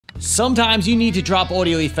Sometimes you need to drop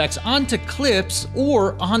audio effects onto clips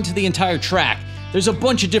or onto the entire track. There's a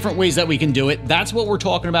bunch of different ways that we can do it. That's what we're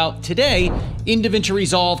talking about today in DaVinci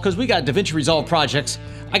Resolve, because we got DaVinci Resolve projects.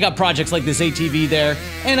 I got projects like this ATV there,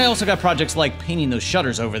 and I also got projects like painting those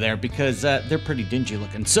shutters over there because they're pretty dingy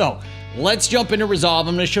looking. So let's jump into Resolve.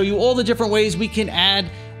 I'm gonna show you all the different ways we can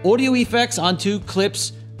add audio effects onto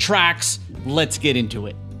clips, tracks. Let's get into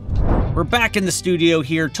it. We're back in the studio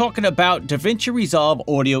here talking about DaVinci Resolve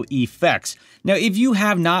audio effects. Now, if you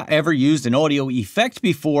have not ever used an audio effect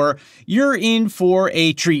before, you're in for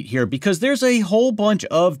a treat here because there's a whole bunch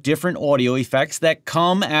of different audio effects that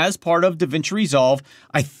come as part of DaVinci Resolve.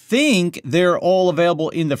 I think they're all available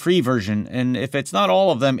in the free version, and if it's not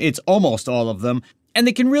all of them, it's almost all of them. And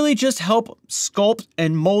they can really just help sculpt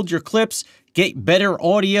and mold your clips, get better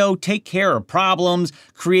audio, take care of problems,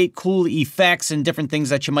 create cool effects and different things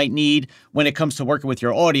that you might need when it comes to working with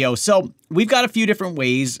your audio. So we've got a few different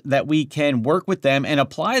ways that we can work with them and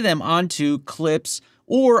apply them onto clips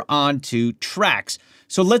or onto tracks.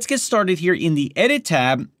 So let's get started here in the Edit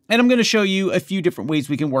tab, and I'm going to show you a few different ways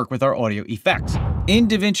we can work with our audio effects. In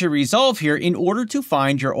DaVinci Resolve here, in order to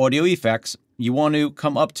find your audio effects, you want to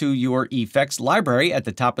come up to your effects library at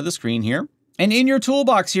the top of the screen here. And in your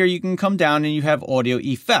toolbox here, you can come down and you have audio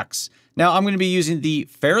effects. Now I'm going to be using the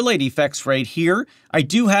Fairlight effects right here. I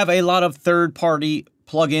do have a lot of third-party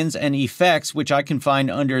plugins and effects, which I can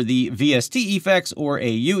find under the VST effects or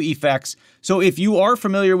AU effects. So if you are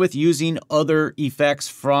familiar with using other effects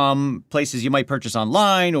from places you might purchase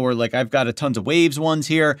online, or like I've got a tons of Waves ones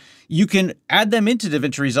here, you can add them into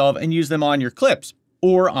DaVinci Resolve and use them on your clips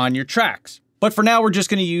or on your tracks. But for now, we're just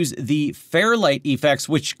going to use the Fairlight effects,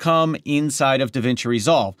 which come inside of DaVinci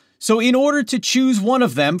Resolve. So in order to choose one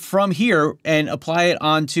of them from here and apply it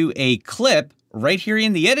onto a clip right here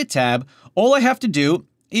in the Edit tab, all I have to do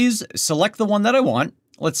is select the one that I want.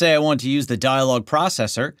 Let's say I want to use the dialogue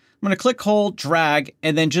processor. I'm going to click, hold, drag,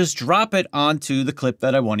 and then just drop it onto the clip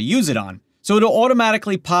that I want to use it on. So it'll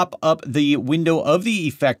automatically pop up the window of the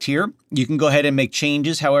effect here. You can go ahead and make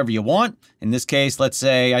changes however you want. In this case, let's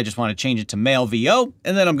say I just want to change it to male VO,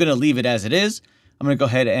 and then I'm going to leave it as it is. I'm going to go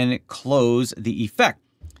ahead and close the effect.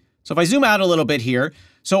 So if I zoom out a little bit here,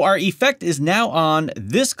 so our effect is now on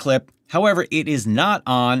this clip. However, it is not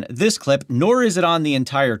on this clip, nor is it on the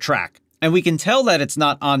entire track. And we can tell that it's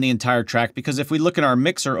not on the entire track because if we look at our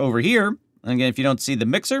mixer over here, again, if you don't see the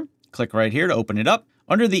mixer, click right here to open it up.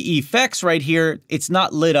 Under the effects right here, it's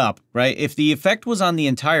not lit up, right? If the effect was on the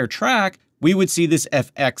entire track, we would see this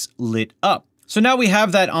FX lit up. So now we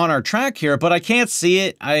have that on our track here, but I can't see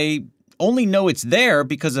it. I only know it's there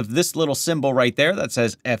because of this little symbol right there that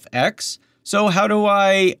says FX. So how do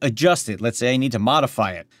I adjust it? Let's say I need to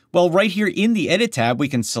modify it. Well, right here in the Edit tab, we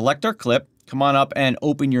can select our clip, come on up and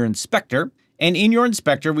open your inspector. And in your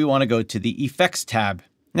inspector, we want to go to the Effects tab.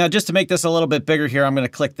 Now, just to make this a little bit bigger here, I'm going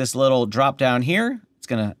to click this little drop down here. It's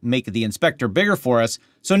going to make the inspector bigger for us.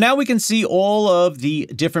 So now we can see all of the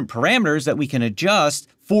different parameters that we can adjust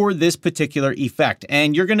for this particular effect.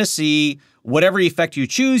 And you're going to see whatever effect you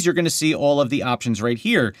choose, you're going to see all of the options right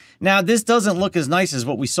here. Now, this doesn't look as nice as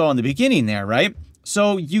what we saw in the beginning there, right?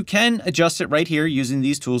 So you can adjust it right here using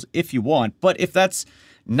these tools if you want. But if that's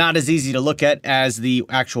not as easy to look at as the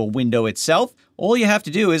actual window itself, all you have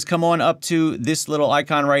to do is come on up to this little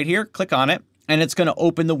icon right here, click on it, and it's going to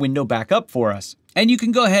open the window back up for us. And you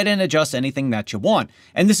can go ahead and adjust anything that you want.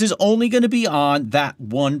 And this is only going to be on that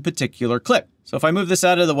one particular clip. So if I move this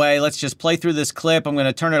out of the way, let's just play through this clip. I'm going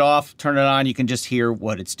to turn it off, turn it on. You can just hear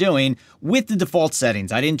what it's doing with the default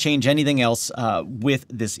settings. I didn't change anything else with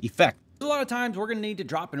this effect. A lot of times we're going to need to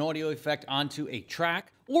drop an audio effect onto a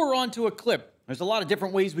track or onto a clip. There's a lot of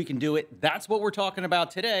different ways we can do it. That's what we're talking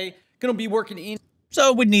about today. Going to be working in. So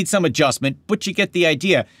it would need some adjustment, but you get the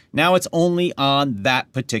idea. Now it's only on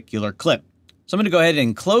that particular clip. So I'm going to go ahead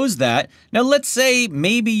and close that. Now let's say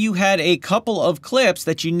maybe you had a couple of clips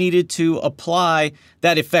that you needed to apply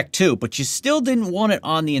that effect to, but you still didn't want it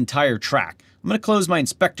on the entire track. I'm going to close my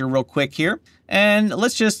inspector real quick here. And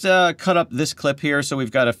let's just cut up this clip here so we've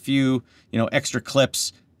got a few, extra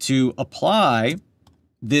clips to apply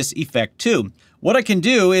this effect to. What I can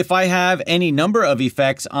do if I have any number of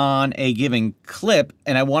effects on a given clip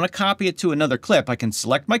and I want to copy it to another clip, I can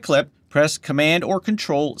select my clip, press Command or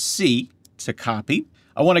Control C to copy.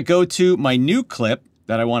 I want to go to my new clip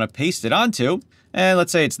that I want to paste it onto. And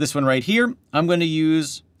let's say it's this one right here. I'm going to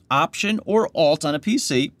use Option or Alt on a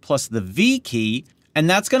PC plus the V key, and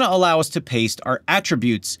that's going to allow us to paste our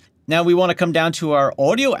attributes. Now we want to come down to our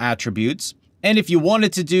audio attributes. And if you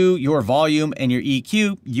wanted to do your volume and your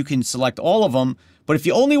EQ, you can select all of them. But if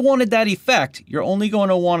you only wanted that effect, you're only going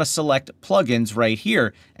to want to select plugins right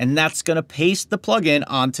here, and that's going to paste the plugin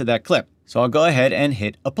onto that clip. So I'll go ahead and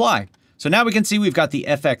hit apply. So now we can see we've got the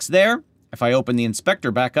FX there. If I open the inspector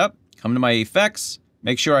back up, come to my effects,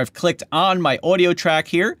 make sure I've clicked on my audio track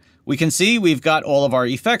here, we can see we've got all of our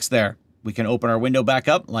effects there. We can open our window back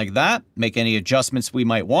up like that, make any adjustments we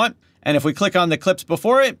might want. And if we click on the clips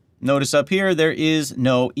before it, notice up here, there is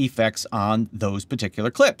no effects on those particular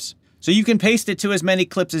clips. So you can paste it to as many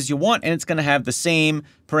clips as you want, and it's going to have the same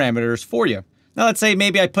parameters for you. Now let's say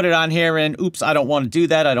maybe I put it on here and oops, I don't want to do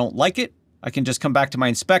that. I don't like it. I can just come back to my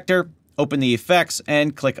inspector, open the effects,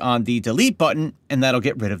 and click on the delete button, and that'll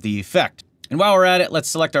get rid of the effect. And while we're at it, let's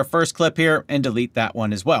select our first clip here and delete that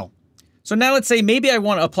one as well. So now let's say maybe I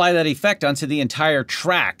want to apply that effect onto the entire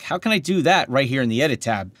track. How can I do that right here in the Edit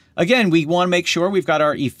tab? Again, we want to make sure we've got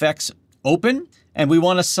our effects open, and we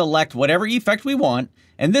want to select whatever effect we want.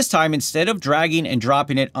 And this time, instead of dragging and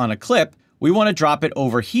dropping it on a clip, we want to drop it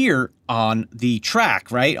over here on the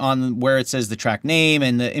track, right? On where it says the track name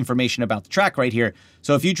and the information about the track right here.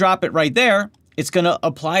 So if you drop it right there, it's going to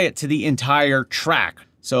apply it to the entire track.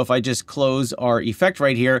 So if I just close our effect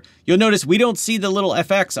right here, you'll notice we don't see the little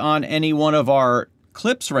FX on any one of our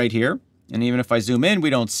clips right here. And even if I zoom in,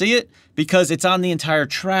 we don't see it because it's on the entire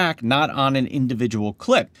track, not on an individual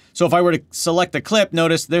clip. So if I were to select the clip,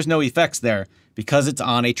 notice there's no effects there because it's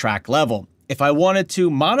on a track level. If I wanted to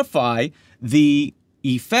modify the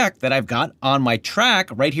effect that I've got on my track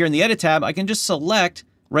right here in the Edit tab, I can just select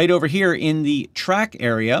right over here in the track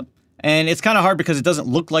area. And it's kind of hard because it doesn't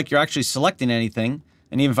look like you're actually selecting anything.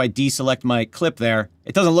 And even if I deselect my clip there,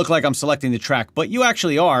 it doesn't look like I'm selecting the track, but you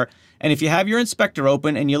actually are. And if you have your inspector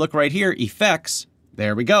open and you look right here, effects,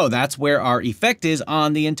 there we go. That's where our effect is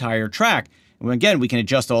on the entire track. And again, we can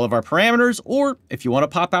adjust all of our parameters, or if you want to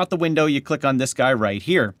pop out the window, you click on this guy right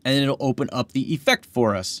here, and it'll open up the effect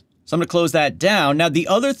for us. So I'm going to close that down. Now, the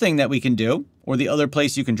other thing that we can do, or the other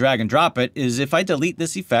place you can drag and drop it, is if I delete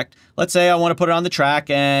this effect, let's say I want to put it on the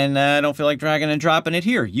track and I don't feel like dragging and dropping it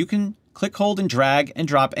here. You can click, hold, and drag and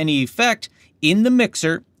drop any effect in the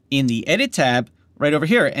mixer in the Edit tab right over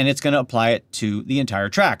here, and it's going to apply it to the entire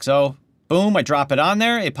track. So boom, I drop it on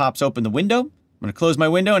there. It pops open the window. I'm going to close my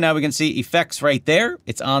window, and now we can see effects right there.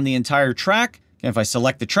 It's on the entire track. And if I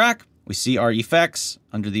select the track, we see our effects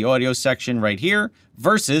under the audio section right here,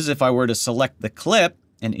 versus if I were to select the clip,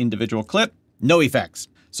 an individual clip, no effects.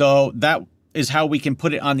 So that is how we can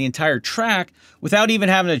put it on the entire track without even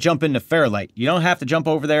having to jump into Fairlight. You don't have to jump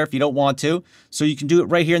over there if you don't want to, so you can do it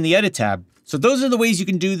right here in the Edit tab. So those are the ways you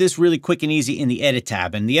can do this really quick and easy in the Edit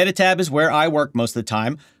tab. And the Edit tab is where I work most of the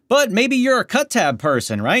time, but maybe you're a Cut tab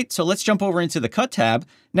person, right? So let's jump over into the Cut tab.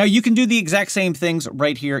 Now you can do the exact same things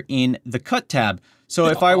right here in the Cut tab. So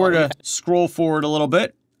if I were to scroll forward a little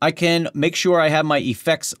bit, I can make sure I have my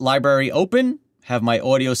effects library open, have my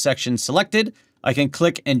audio section selected. I can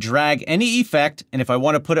click and drag any effect, and if I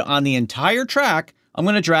want to put it on the entire track, I'm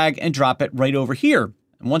going to drag and drop it right over here.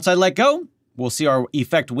 And once I let go, we'll see our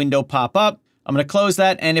effect window pop up. I'm going to close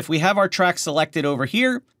that, and if we have our track selected over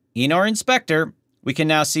here in our inspector, we can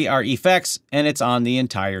now see our effects, and it's on the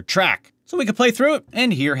entire track. So we can play through it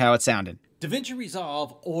and hear how it sounded. DaVinci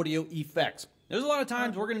Resolve audio effects. There's a lot of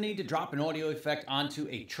times we're going to need to drop an audio effect onto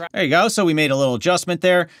a track. There you go. So we made a little adjustment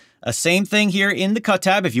there. Same thing here in the Cut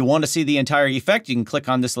tab. If you want to see the entire effect, you can click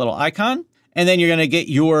on this little icon, and then you're going to get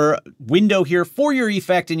your window here for your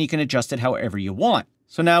effect, and you can adjust it however you want.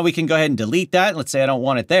 So now we can go ahead and delete that. Let's say I don't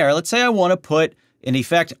want it there. Let's say I want to put an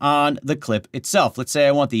effect on the clip itself. Let's say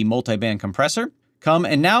I want the multi-band compressor. Come,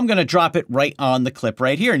 and now I'm going to drop it right on the clip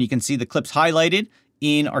right here, and you can see the clips highlighted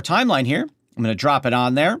in our timeline here. I'm going to drop it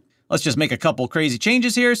on there. Let's just make a couple crazy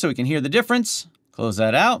changes here so we can hear the difference. Close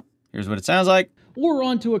that out. Here's what it sounds like. Or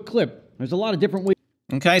onto a clip. There's a lot of different ways.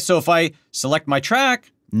 Okay, so if I select my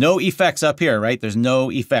track, no effects up here, right? There's no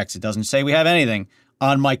effects. It doesn't say we have anything.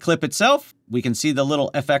 On my clip itself, we can see the little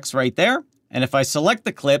FX right there. And if I select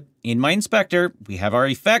the clip in my inspector, we have our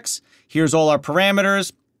effects. Here's all our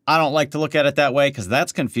parameters. I don't like to look at it that way because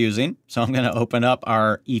that's confusing. So I'm going to open up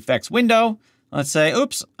our effects window. Let's say,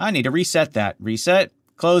 oops, I need to reset that. Reset.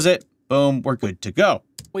 Close it, boom, we're good to go.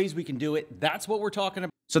 Ways we can do it, that's what we're talking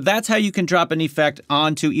about. So that's how you can drop an effect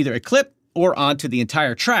onto either a clip or onto the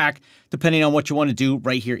entire track, depending on what you want to do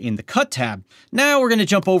right here in the Cut tab. Now we're going to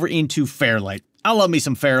jump over into Fairlight. I love me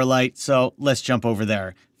some Fairlight, so let's jump over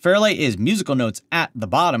there. Fairlight is musical notes at the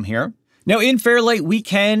bottom here. Now in Fairlight, we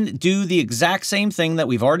can do the exact same thing that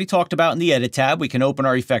we've already talked about in the Edit tab. We can open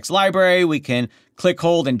our effects library, we can click,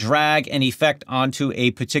 hold, and drag an effect onto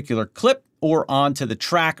a particular clip or onto the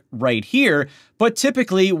track right here. But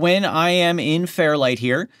typically when I am in Fairlight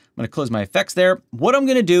here, I'm going to close my effects there. What I'm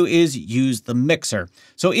going to do is use the mixer.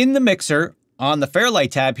 So in the mixer, on the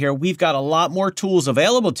Fairlight tab here, we've got a lot more tools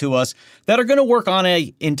available to us that are going to work on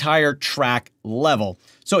an entire track level.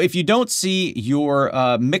 So if you don't see your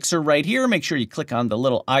mixer right here, make sure you click on the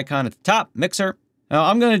little icon at the top, mixer. Now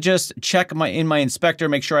I'm going to just check in my inspector,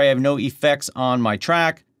 make sure I have no effects on my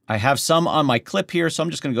track. I have some on my clip here, so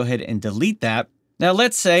I'm just going to go ahead and delete that. Now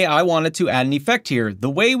let's say I wanted to add an effect here.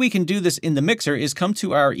 The way we can do this in the mixer is come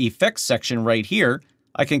to our effects section right here.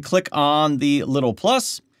 I can click on the little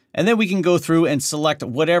plus, and then we can go through and select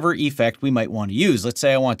whatever effect we might want to use. Let's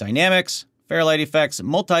say I want dynamics, Fairlight effects,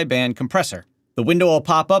 multi-band compressor. The window will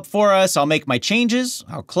pop up for us. I'll make my changes.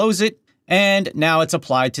 I'll close it. And now it's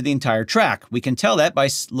applied to the entire track. We can tell that by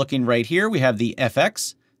looking right here. We have the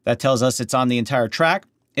FX. That tells us it's on the entire track.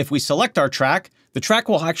 If we select our track, the track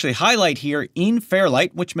will actually highlight here in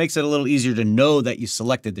Fairlight, which makes it a little easier to know that you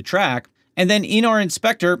selected the track. And then in our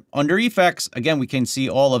inspector, under effects, again, we can see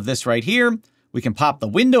all of this right here. We can pop the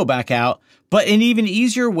window back out, but an even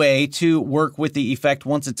easier way to work with the effect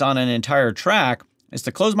once it's on an entire track is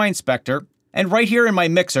to close my inspector. And right here in my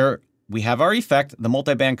mixer, we have our effect, the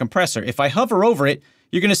multi-band compressor. If I hover over it,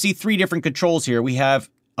 you're going to see three different controls here. We have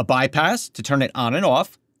a bypass to turn it on and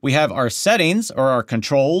off. We have our settings or our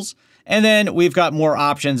controls. And then we've got more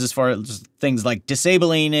options as far as things like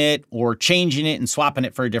disabling it or changing it and swapping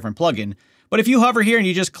it for a different plugin. But if you hover here and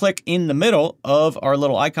you just click in the middle of our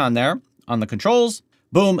little icon there, on the controls,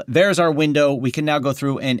 boom, there's our window. We can now go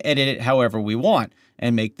through and edit it however we want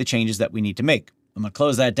and make the changes that we need to make. I'm going to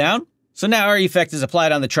close that down. So now our effect is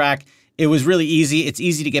applied on the track. It was really easy. It's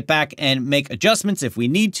easy to get back and make adjustments if we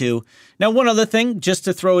need to. Now, one other thing, just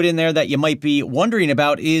to throw it in there that you might be wondering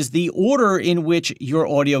about is the order in which your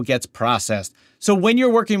audio gets processed. So when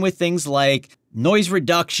you're working with things like noise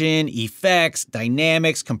reduction, effects,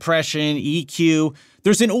 dynamics, compression, EQ,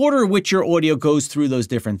 there's an order in which your audio goes through those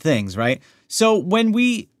different things, right? So when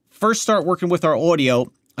we first start working with our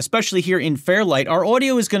audio, especially here in Fairlight, our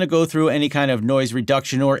audio is going to go through any kind of noise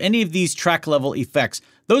reduction or any of these track level effects.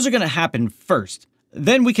 Those are going to happen first.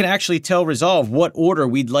 Then we can actually tell Resolve what order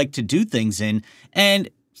we'd like to do things in. And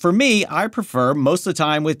for me, I prefer most of the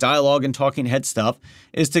time with dialogue and talking head stuff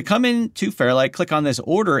is to come into Fairlight, click on this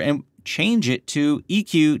order and change it to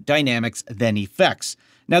EQ, dynamics, then effects.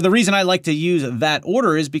 Now, the reason I like to use that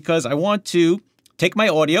order is because I want to take my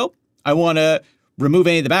audio. I want to remove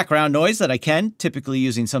any of the background noise that I can, typically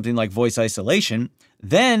using something like voice isolation.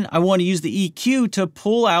 Then I want to use the EQ to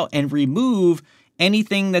pull out and remove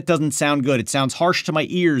anything that doesn't sound good. It sounds harsh to my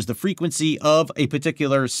ears. The frequency of a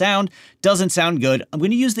particular sound doesn't sound good. I'm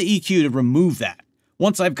going to use the EQ to remove that.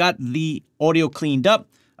 Once I've got the audio cleaned up,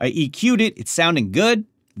 I EQ'd it, it's sounding good.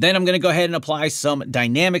 Then I'm going to go ahead and apply some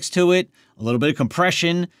dynamics to it, a little bit of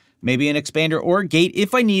compression, maybe an expander or a gate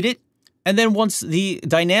if I need it. And then once the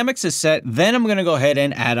dynamics is set, then I'm going to go ahead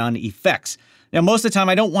and add on effects. Now, most of the time,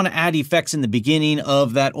 I don't want to add effects in the beginning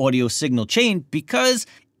of that audio signal chain because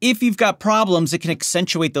if you've got problems, it can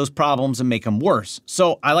accentuate those problems and make them worse.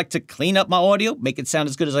 So I like to clean up my audio, make it sound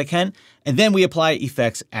as good as I can, and then we apply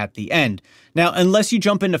effects at the end. Now, unless you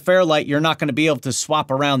jump into Fairlight, you're not going to be able to swap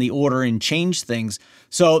around the order and change things.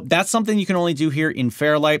 So that's something you can only do here in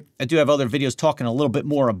Fairlight. I do have other videos talking a little bit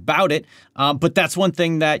more about it, but that's one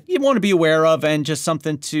thing that you want to be aware of and just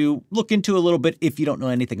something to look into a little bit if you don't know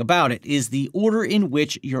anything about it, is the order in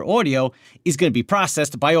which your audio is going to be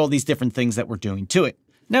processed by all these different things that we're doing to it.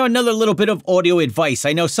 Now, another little bit of audio advice.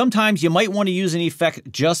 I know sometimes you might want to use an effect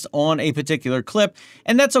just on a particular clip,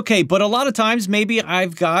 and that's okay. But a lot of times, maybe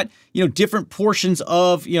I've got, different portions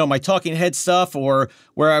of, my talking head stuff or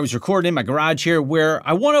where I was recording in my garage here where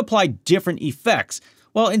I want to apply different effects.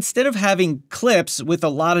 Well, instead of having clips with a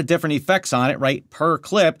lot of different effects on it, right, per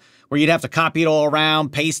clip, where you'd have to copy it all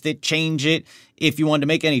around, paste it, change it, if you wanted to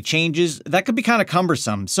make any changes, that could be kind of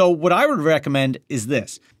cumbersome. So what I would recommend is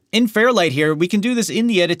this. In Fairlight here, we can do this in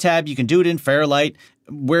the Edit tab. You can do it in Fairlight,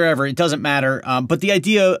 wherever, it doesn't matter. But the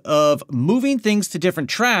idea of moving things to different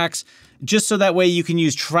tracks, just so that way you can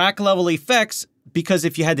use track level effects, because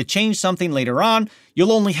if you had to change something later on,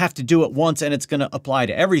 you'll only have to do it once and it's going to apply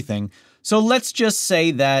to everything. So let's just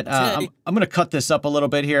say that I'm going to cut this up a little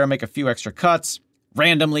bit here and make a few extra cuts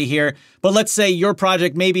randomly here. But let's say your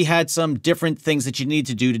project maybe had some different things that you need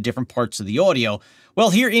to do to different parts of the audio.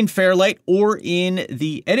 Well, here in Fairlight or in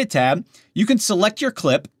the Edit tab, you can select your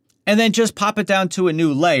clip and then just pop it down to a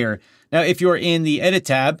new layer. Now, if you're in the Edit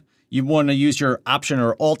tab, you want to use your Option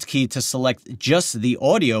or Alt key to select just the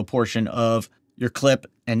audio portion of your clip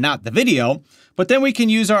and not the video. But then we can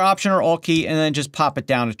use our Option or Alt key and then just pop it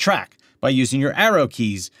down a track. by using your arrow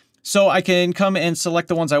keys. So I can come and select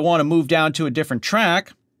the ones I want to move down to a different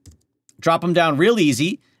track, drop them down real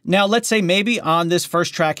easy. Now, let's say maybe on this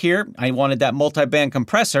first track here, I wanted that multi-band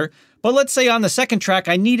compressor, but let's say on the second track,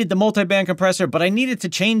 I needed the multi-band compressor, but I needed to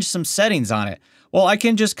change some settings on it. Well, I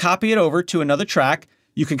can just copy it over to another track.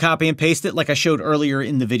 You can copy and paste it like I showed earlier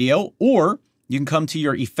in the video, or you can come to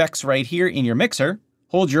your effects right here in your mixer,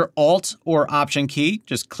 hold your Alt or Option key,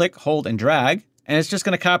 just click, hold, and drag, and it's just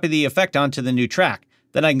going to copy the effect onto the new track.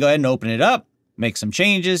 Then I can go ahead and open it up, make some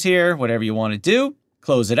changes here, whatever you want to do,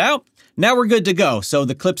 close it out. Now we're good to go. So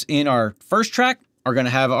the clips in our first track are going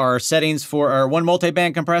to have our settings for our one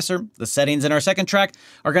multi-band compressor. The settings in our second track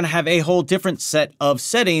are going to have a whole different set of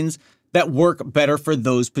settings that work better for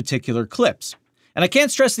those particular clips. And I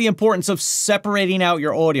can't stress the importance of separating out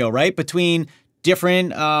your audio, right? Between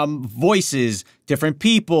different voices, different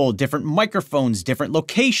people, different microphones, different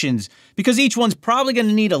locations, because each one's probably going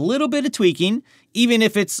to need a little bit of tweaking. Even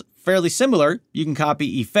if it's fairly similar, you can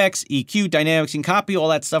copy effects, EQ, dynamics, and copy all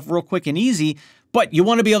that stuff real quick and easy. But you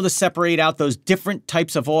want to be able to separate out those different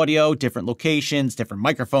types of audio, different locations, different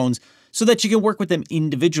microphones, so that you can work with them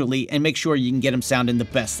individually and make sure you can get them sounding the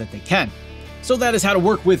best that they can. So that is how to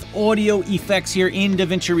work with audio effects here in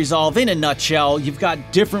DaVinci Resolve in a nutshell. You've got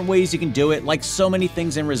different ways you can do it, like so many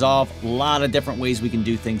things in Resolve, a lot of different ways we can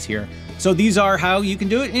do things here. So these are how you can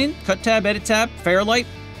do it in Cut Tab, Edit Tab, Fairlight,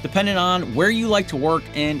 depending on where you like to work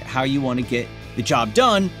and how you want to get the job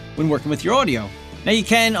done when working with your audio. Now you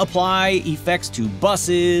can apply effects to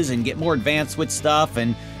buses and get more advanced with stuff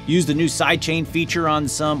and use the new sidechain feature on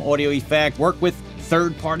some audio effect, work with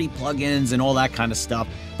third-party plugins and all that kind of stuff.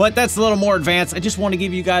 But that's a little more advanced. I just want to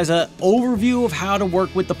give you guys an overview of how to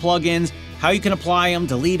work with the plugins, how you can apply them,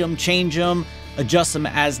 delete them, change them, adjust them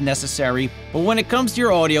as necessary. But when it comes to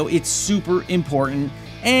your audio, it's super important,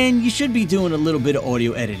 and you should be doing a little bit of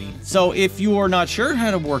audio editing. So if you're not sure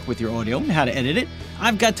how to work with your audio and how to edit it,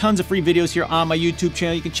 I've got tons of free videos here on my YouTube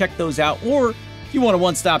channel. You can check those out. Or if you want a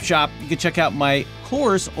one-stop shop, you can check out my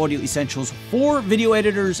course, Audio Essentials for Video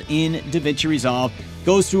Editors in DaVinci Resolve.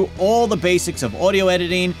 Goes through all the basics of audio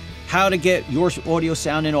editing, how to get your audio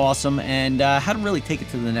sounding awesome, and how to really take it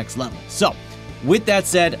to the next level. So with that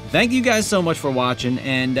said, thank you guys so much for watching,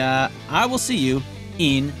 and I will see you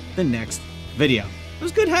in the next video. It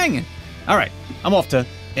was good hanging. All right, I'm off to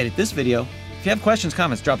edit this video. If you have questions,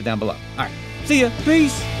 comments, drop it down below. All right, see ya.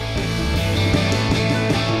 Peace.